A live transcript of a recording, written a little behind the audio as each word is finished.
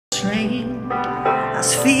train. I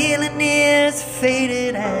was feeling near as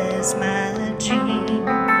faded as my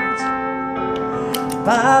jeans.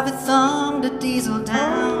 Bobby thumbed a diesel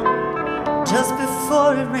down just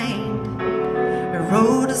before it rained. It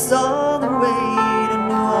rode us all the way to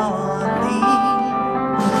New Orleans.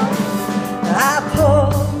 I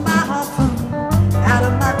pulled my harpoon out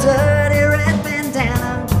of my dirty red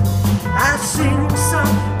bandana. I sing a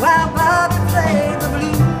song while Bobby played the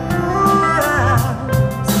blues.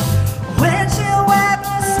 Windshield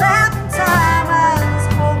wiper slapping time, I was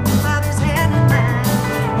holding Bobby's hand in mine,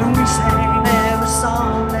 and we sang every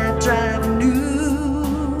song that driver knew.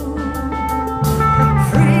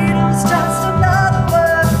 Freedom's just another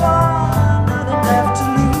word for nothing left to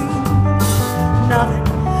lose. Nothing,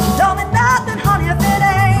 don't mean nothing, honey, if it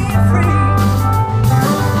ain't free.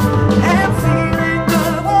 And feeling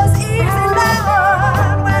good was easy,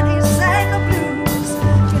 Lord, when he sang the blues.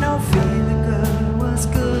 You know, feeling good was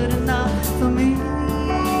good enough for me.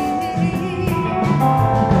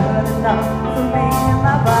 Good enough for me and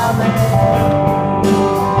my Bobby.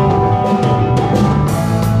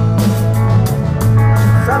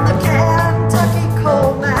 From the Kentucky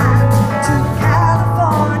coal mine to the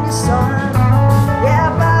California sun, yeah,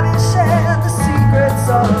 Bobby shared the secrets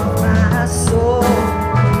of my soul.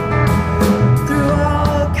 Through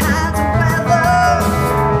all kinds of weather,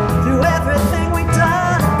 through everything we've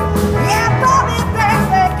done, yeah, Bobby,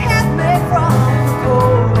 baby, kept me from the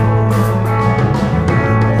cold.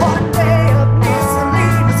 One day up near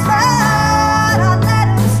Selena's side, I let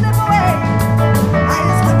him slip away. I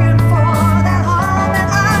was looking for that home, and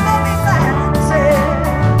I may be glad to say,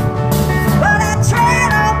 but I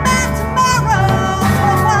trade all my tomorrows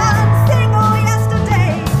for one single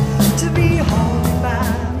yesterday, to be holding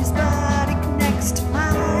Bobby's body next to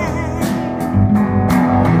mine.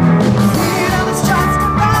 Freedom is just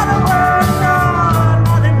another word, Lord,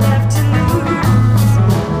 nothing left to lose.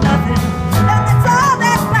 Nothing, nothing's all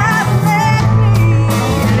that Bobby let me.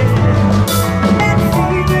 And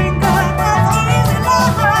feeling good was easy,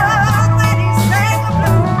 Lord, when he sang the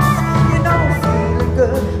blues. You know, feeling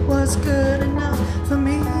good was good